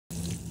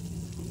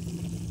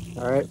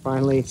All right,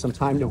 finally some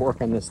time to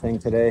work on this thing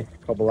today.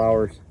 A couple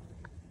hours.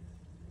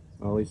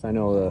 Well, at least I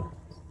know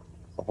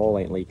the hole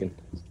ain't leaking.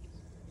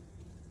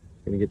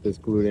 Gonna get this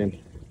glued in.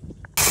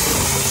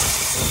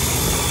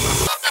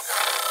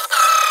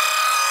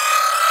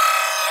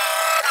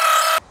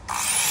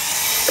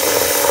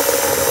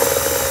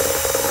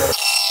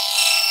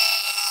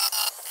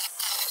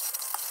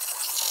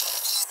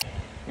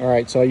 All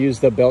right, so I used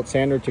the belt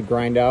sander to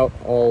grind out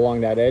all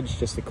along that edge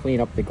just to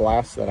clean up the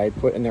glass that I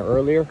put in there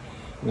earlier.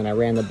 And then I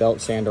ran the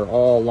belt sander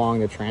all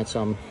along the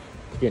transom,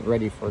 getting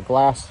ready for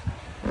glass.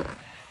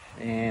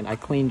 And I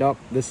cleaned up,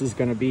 this is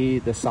gonna be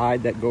the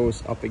side that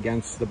goes up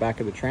against the back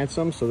of the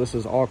transom. So this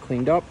is all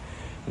cleaned up,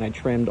 and I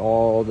trimmed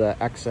all the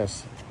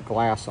excess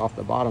glass off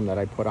the bottom that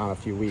I put on a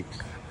few weeks.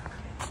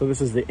 So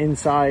this is the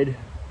inside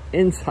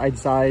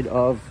side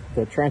of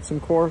the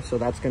transom core. So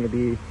that's gonna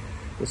be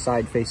the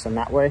side facing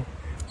that way.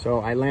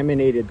 So I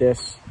laminated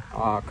this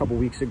a couple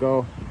weeks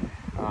ago,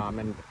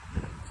 and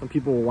some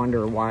people will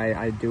wonder why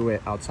I do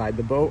it outside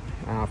the boat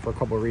for a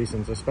couple of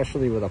reasons,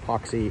 especially with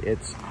epoxy.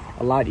 It's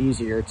a lot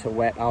easier to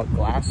wet out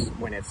glass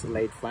when it's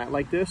laid flat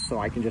like this, so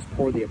I can just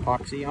pour the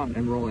epoxy on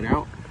and roll it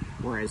out.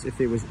 Whereas if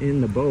it was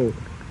in the boat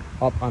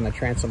up on the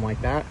transom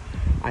like that,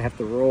 I have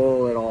to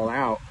roll it all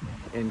out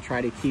and try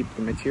to keep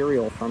the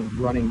material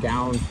from running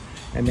down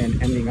and then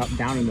ending up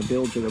down in the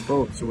bilge of the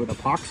boat. So with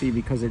epoxy,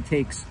 because it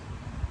takes,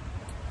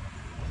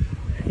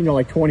 you know,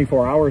 like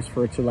 24 hours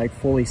for it to like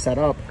fully set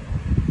up,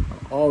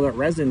 all that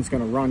resin is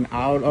going to run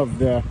out of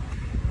the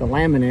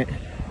laminate.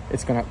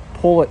 It's going to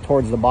pull it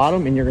towards the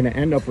bottom, and you're going to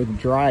end up with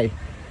dry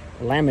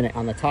laminate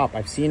on the top.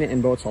 I've seen it in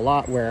boats a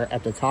lot where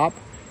at the top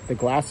the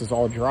glass is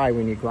all dry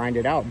when you grind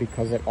it out,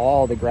 because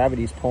the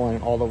gravity is pulling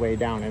it all the way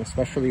down. And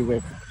especially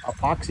with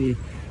epoxy,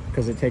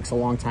 because it takes a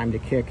long time to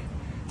kick,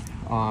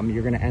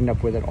 you're going to end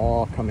up with it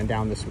all coming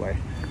down this way.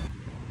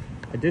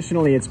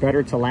 Additionally, it's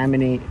better to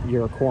laminate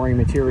your coring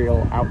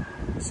material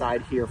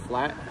outside here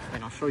flat,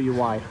 and I'll show you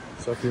why.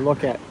 So if you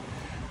look at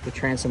the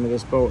transom of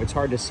this boat, it's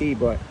hard to see,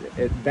 but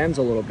it bends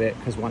a little bit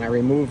because when I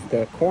remove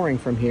the coring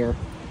from here,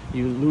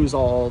 you lose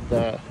all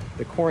the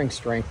coring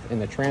strength in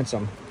the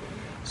transom.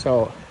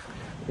 So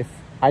if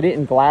I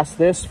didn't glass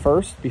this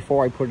first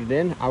before I put it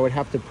in, I would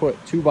have to put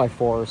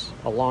 2x4s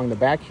along the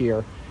back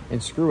here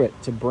and screw it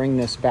to bring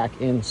this back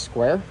in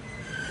square,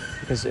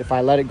 because if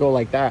I let it go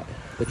like that,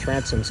 the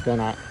transom is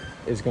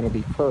gonna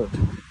be curved.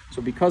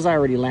 So because I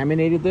already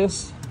laminated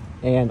this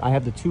and I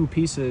have the two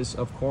pieces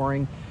of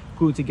coring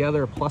glued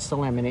together plus the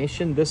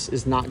lamination, this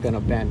is not gonna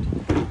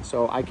bend.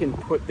 So I can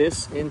put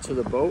this into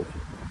the boat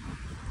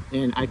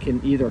and I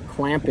can either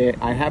clamp it.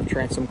 I have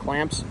transom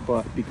clamps,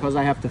 but because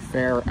I have to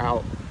fair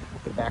out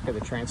the back of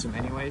the transom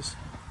anyways,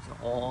 so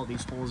all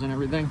these holes and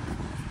everything,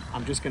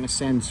 I'm just gonna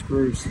send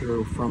screws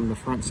through from the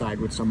front side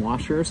with some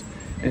washers.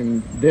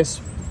 And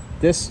this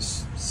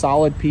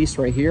solid piece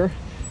right here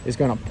is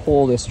gonna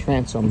pull this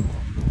transom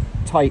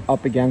tight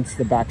up against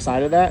the back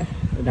side of that.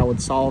 And that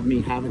would solve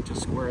me having to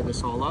square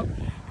this all up,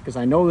 because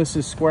I know this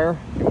is square,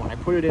 and when I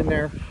put it in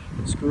there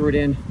and screw it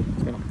in,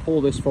 it's gonna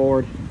pull this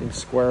forward and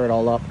square it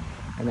all up,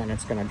 and then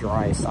it's gonna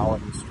dry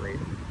solid and straight.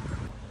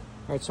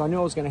 All right, so I knew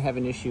I was gonna have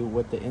an issue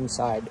with the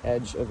inside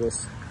edge of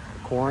this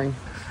coring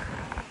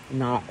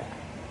not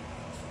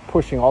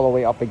pushing all the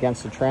way up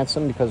against the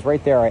transom, because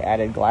right there I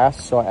added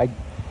glass. So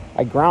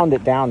I ground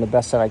it down the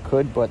best that I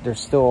could, but there's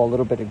still a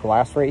little bit of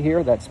glass right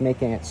here that's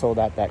making it so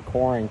that that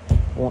coring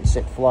won't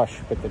sit flush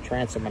with the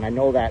transom. And I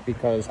know that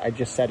because I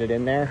just set it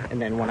in there,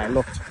 and then when I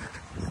looked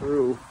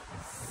through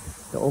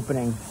the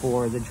opening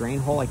for the drain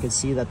hole, I could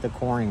see that the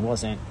coring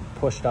wasn't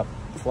pushed up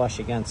flush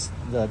against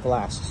the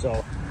glass. So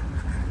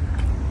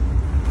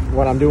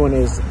what I'm doing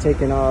is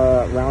taking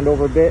a round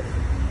over bit,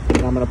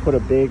 and I'm going to put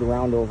a big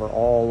round over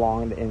all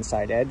along the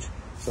inside edge,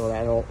 so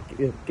that'll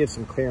give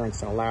some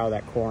clearance and allow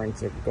that coring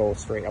to go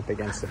straight up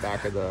against the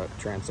back of the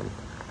transom.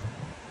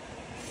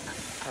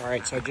 All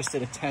right, so I just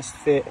did a test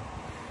fit.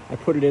 I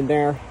put it in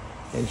there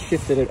and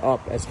shifted it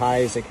up as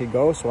high as it could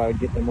go so I would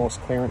get the most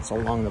clearance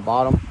along the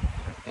bottom.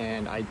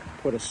 And I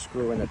put a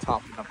screw in the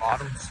top and the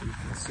bottom, so you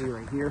can see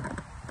right here.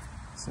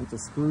 Sent the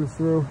screw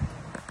through.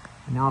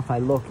 Now if I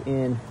look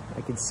in,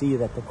 I can see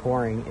that the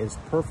coring is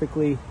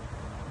perfectly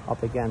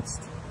up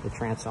against the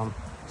transom.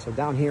 So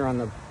down here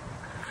on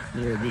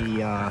near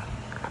the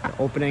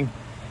opening,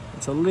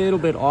 it's a little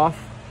bit off,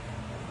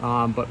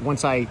 but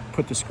once I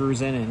put the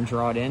screws in and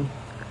draw it in,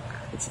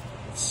 it's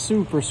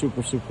super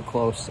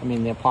close. I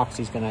mean, the epoxy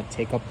is going to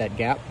take up that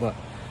gap, but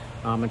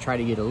I'm going to try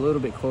to get a little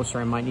bit closer.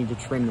 I might need to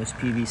trim this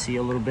PVC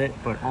a little bit,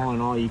 but all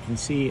in all, you can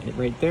see it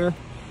right there.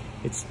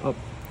 It's up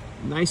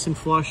nice and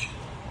flush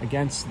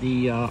against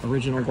the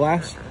original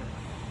glass.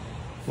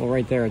 Well,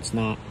 right there it's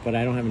not, but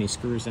I don't have any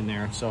screws in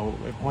there. So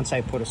once I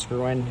put a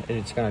screw in,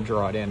 it's going to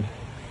draw it in.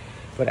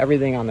 But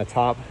everything on the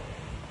top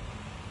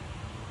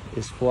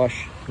is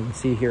flush. You can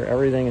see here,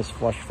 everything is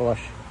flush.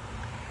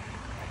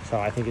 So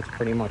I think it's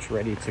pretty much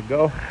ready to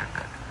go.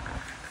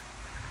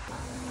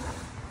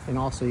 And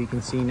also you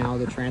can see now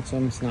the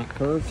transom is not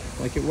curved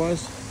like it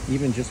was.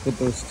 Even just with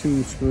those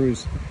two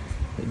screws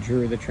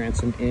drew the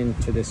transom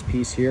into this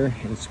piece here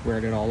and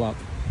squared it all up.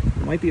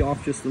 It might be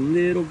off just a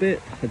little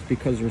bit. It's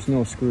because there's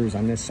no screws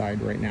on this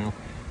side right now,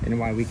 and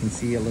why we can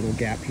see a little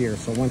gap here.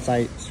 So once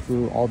I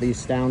screw all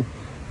these down,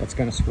 that's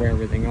going to square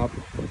everything up,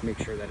 make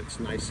sure that it's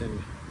nice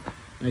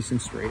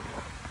and straight.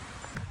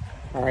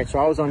 All right, so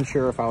I was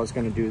unsure if I was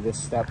going to do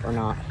this step or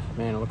not.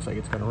 Man, it looks like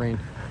it's going to rain.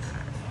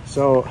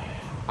 So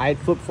I had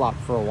flip-flopped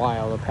for a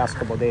while, the past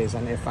couple of days,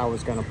 and if I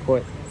was going to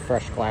put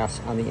fresh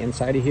glass on the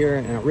inside of here,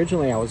 and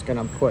originally I was going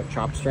to put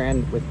chop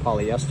strand with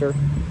polyester,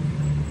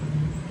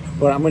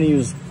 but I'm going to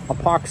use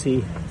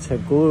epoxy to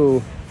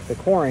glue the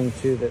coring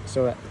to the,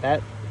 so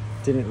that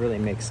didn't really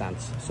make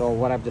sense. So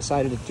what I've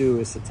decided to do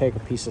is to take a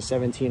piece of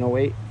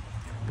 1708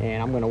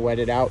 and I'm going to wet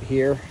it out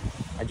here.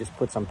 I just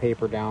put some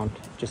paper down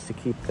just to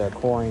keep the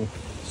coring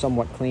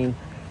somewhat clean.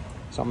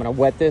 So I'm going to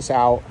wet this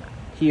out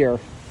here,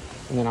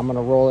 and then I'm going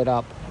to roll it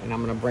up and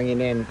I'm going to bring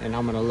it in and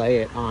I'm going to lay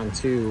it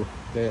onto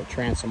the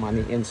transom on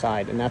the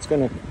inside, and that's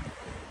going to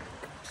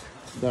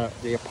the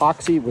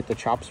epoxy with the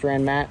chop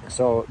strand mat.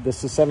 So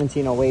this is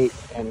 1708,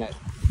 and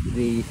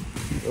the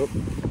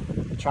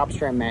chop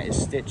strand mat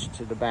is stitched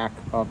to the back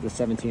of the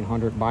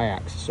 1700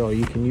 biax. So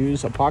you can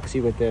use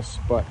epoxy with this,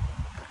 but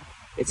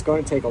it's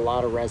going to take a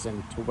lot of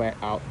resin to wet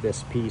out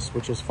this piece,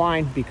 which is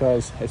fine,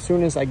 because as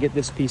soon as I get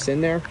this piece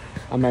in there,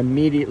 I'm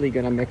immediately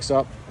going to mix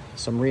up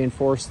some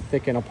reinforced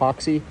thickened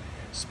epoxy,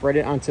 spread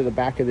it onto the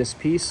back of this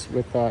piece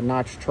with a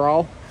notch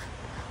trowel,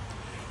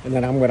 and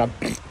then I'm going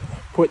to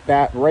put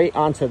that right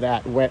onto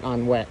that wet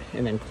on wet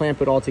and then clamp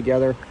it all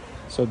together.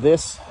 So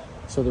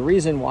the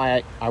reason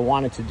why I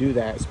wanted to do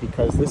that is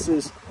because this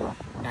is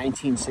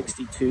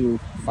 1962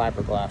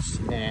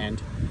 fiberglass,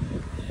 and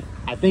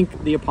I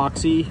think the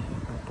epoxy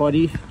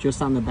putty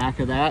just on the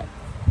back of that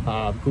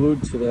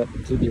glued to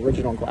the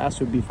original glass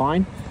would be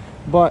fine,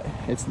 but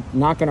it's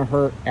not going to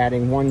hurt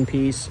adding one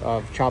piece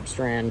of chop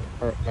strand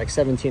or like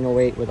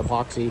 1708 with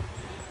epoxy,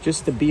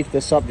 just to beef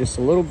this up just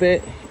a little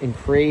bit and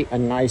create a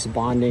nice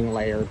bonding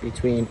layer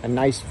between a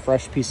nice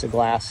fresh piece of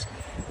glass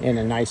and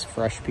a nice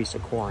fresh piece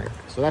of coring.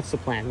 So that's the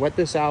plan. Wet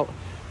this out,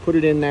 put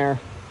it in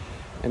there,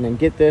 and then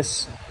get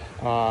this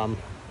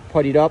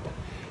puttied up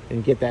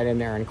and get that in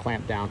there and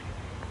clamp down.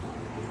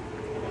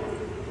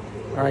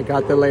 All right,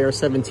 got the layer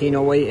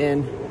 1708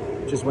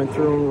 in, just went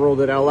through and rolled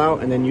it all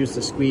out, and then used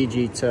the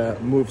squeegee to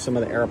move some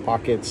of the air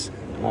pockets.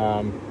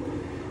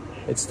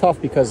 It's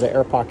tough because the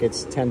air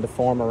pockets tend to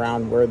form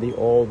around where the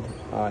old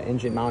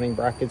engine mounting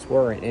brackets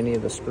were and any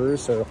of the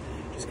screws. So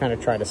just kind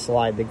of try to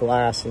slide the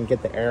glass and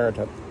get the air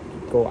to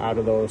go out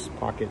of those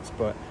pockets.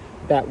 But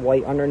that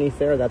white underneath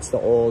there, that's the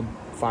old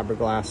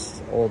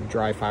fiberglass, old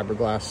dry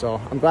fiberglass.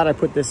 So I'm glad I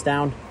put this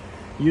down.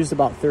 Used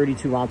about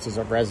 32 ounces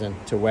of resin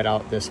to wet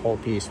out this whole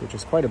piece, which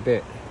is quite a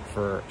bit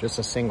for just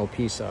a single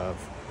piece of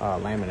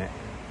laminate.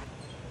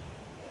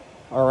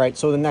 All right,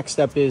 so the next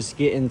step is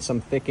getting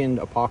some thickened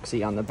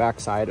epoxy on the back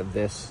side of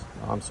this.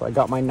 So I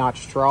got my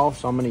notch trowel,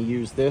 so I'm going to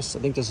use this. I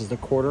think this is the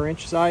 1/4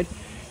 inch side.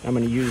 And I'm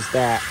going to use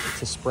that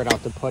to spread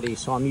out the putty.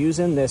 So I'm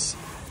using this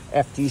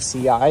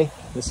FDCI.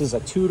 This is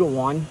a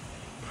 2-to-1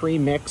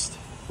 pre-mixed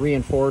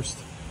reinforced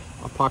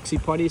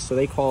epoxy putty. So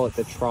they call it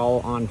the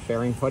trowel on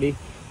fairing putty.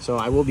 So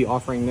I will be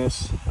offering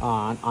this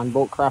on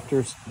Boat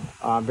Crafters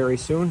very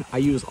soon. I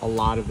use a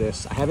lot of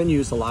this. I haven't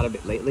used a lot of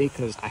it lately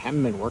because I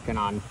haven't been working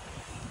on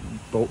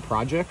boat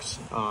projects,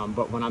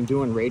 but when I'm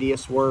doing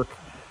radius work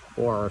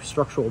or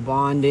structural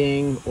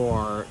bonding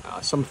or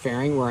some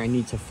fairing where I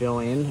need to fill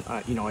in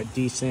you know, a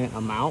decent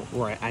amount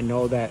where I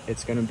know that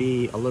it's going to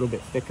be a little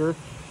bit thicker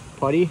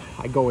putty,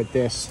 I go with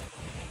this.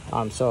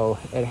 So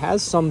it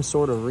has some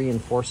sort of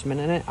reinforcement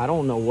in it. I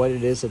don't know what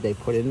it is that they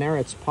put in there.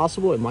 It's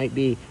possible it might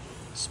be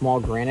small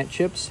granite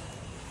chips,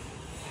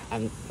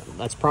 and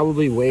that's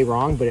probably way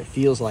wrong, but it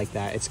feels like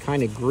that. It's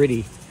kind of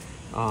gritty.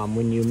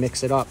 When you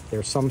mix it up,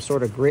 there's some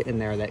sort of grit in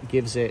there that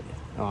gives it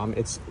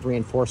its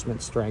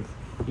reinforcement strength.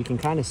 You can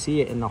kind of see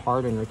it in the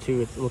hardener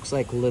too. It looks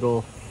like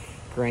little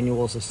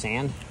granules of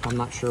sand. I'm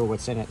not sure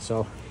what's in it.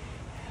 So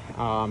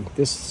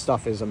this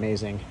stuff is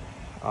amazing.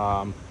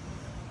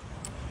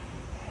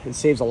 It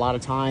saves a lot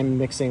of time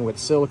mixing with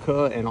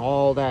silica and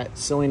all that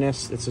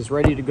silliness. This is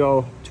ready to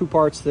go. 2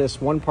 parts this,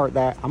 1 part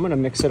that. I'm gonna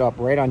mix it up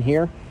right on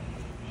here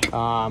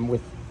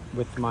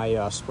with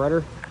my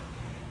spreader.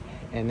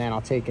 And then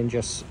I'll take and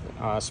just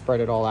spread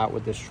it all out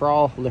with this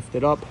trowel, lift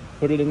it up,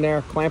 put it in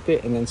there, clamp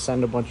it, and then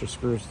send a bunch of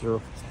screws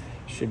through.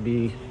 Should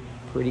be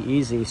pretty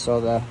easy.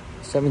 So the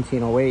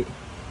 1708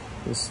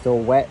 is still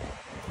wet,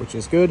 which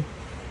is good.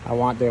 I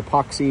want the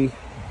epoxy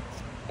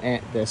and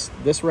this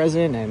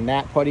resin and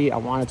that putty, I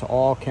want it to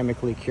all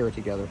chemically cure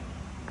together.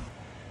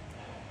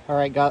 All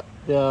right, got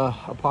the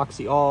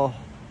epoxy all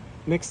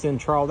mixed and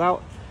troweled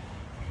out.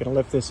 I'm gonna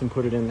lift this and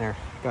put it in there.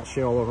 Got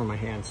shit all over my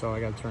hand, so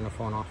I gotta turn the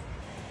phone off.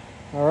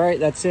 All right,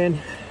 that's in.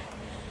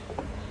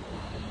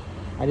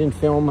 I didn't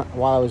film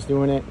while I was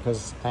doing it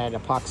because I had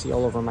epoxy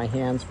all over my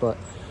hands, but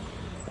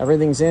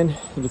everything's in.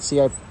 You can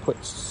see I put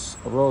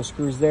a row of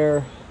screws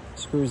there,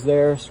 screws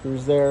there,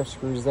 screws there,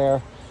 screws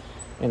there,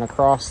 and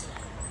across.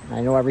 I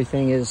know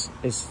everything is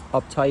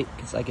uptight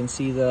because I can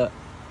see the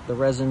the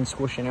resin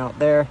squishing out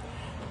there.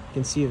 You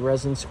can see the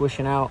resin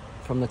squishing out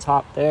from the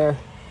top there.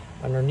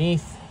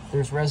 Underneath,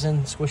 there's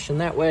resin squishing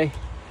that way.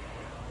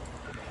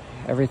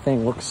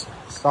 Everything looks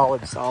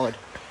solid.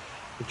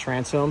 The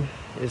transom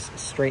is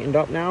straightened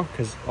up now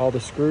because all the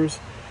screws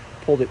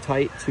pulled it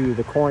tight to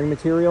the coring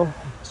material.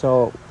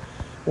 So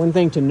one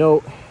thing to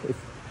note,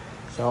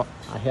 so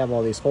I have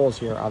all these holes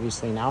here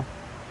obviously now.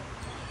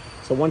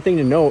 So one thing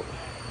to note,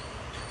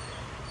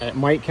 it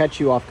might catch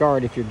you off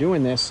guard if you're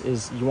doing this,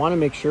 is you want to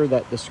make sure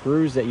that the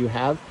screws that you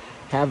have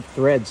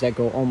threads that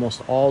go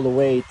almost all the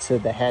way to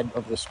the head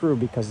of the screw,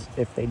 because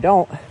if they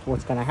don't,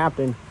 what's going to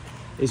happen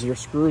is your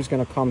screw is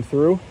going to come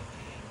through,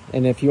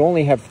 and if you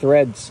only have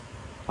threads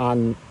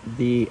on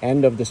the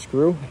end of the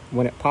screw,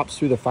 when it pops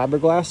through the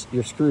fiberglass,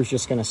 your screw is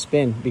just going to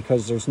spin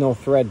because there's no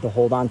thread to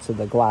hold on to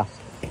the glass.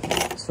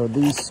 So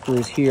these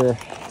screws here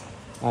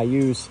I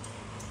use,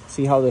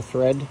 see how the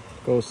thread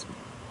goes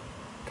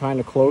kind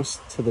of close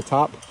to the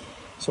top?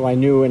 So I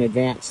knew in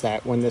advance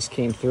that when this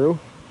came through,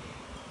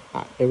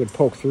 it would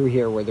poke through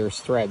here where there's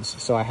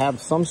threads. So I have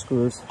some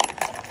screws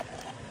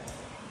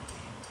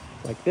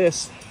like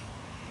this,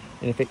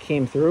 and if it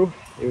came through,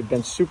 it would have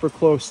been super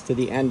close to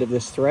the end of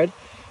this thread,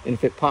 and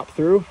if it popped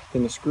through,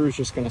 then the screw is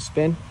just going to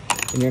spin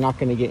and you're not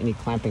going to get any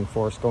clamping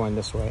force going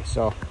this way.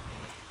 So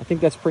I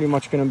think that's pretty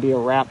much going to be a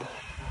wrap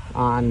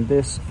on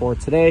this for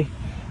today.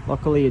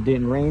 Luckily it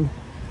didn't rain.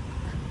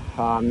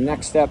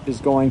 Next step is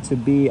going to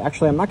be,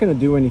 actually I'm not going to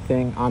do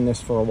anything on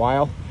this for a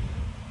while.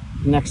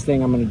 Next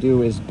thing I'm going to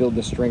do is build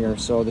the stringer.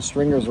 So the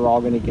stringers are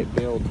all going to get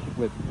built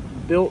with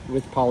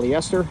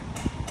polyester.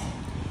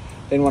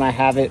 Then when I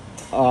have it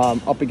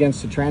up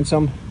against the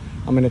transom,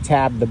 I'm going to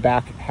tab the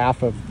back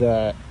half of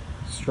the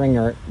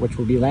stringer, which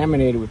will be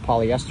laminated with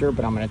polyester,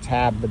 but I'm going to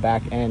tab the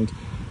back end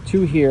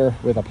to here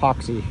with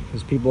epoxy,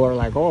 because people are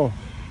like, oh,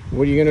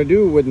 what are you going to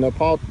do with the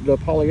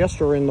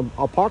polyester and the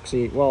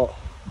epoxy? Well,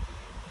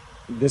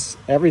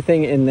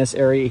 everything in this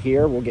area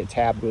here will get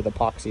tabbed with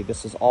epoxy.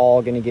 This is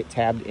all going to get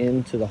tabbed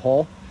into the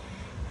hull.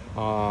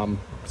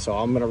 So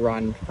I'm going to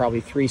run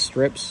probably 3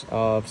 strips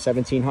of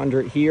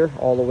 1700 here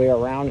all the way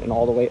around and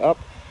all the way up.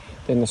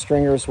 Then the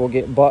stringers will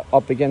get butt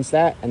up against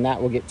that, and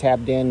that will get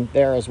tabbed in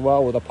there as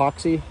well with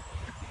epoxy.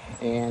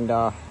 And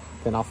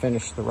then I'll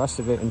finish the rest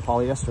of it in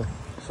polyester.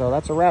 So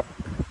that's a wrap.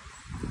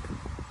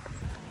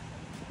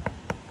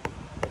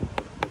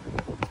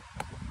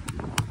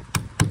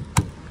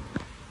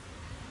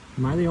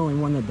 Am I the only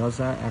one that does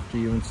that after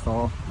you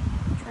install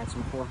the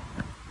transom core?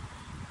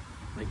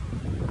 Like,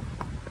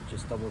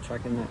 just double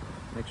checking it,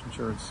 making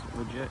sure it's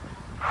legit.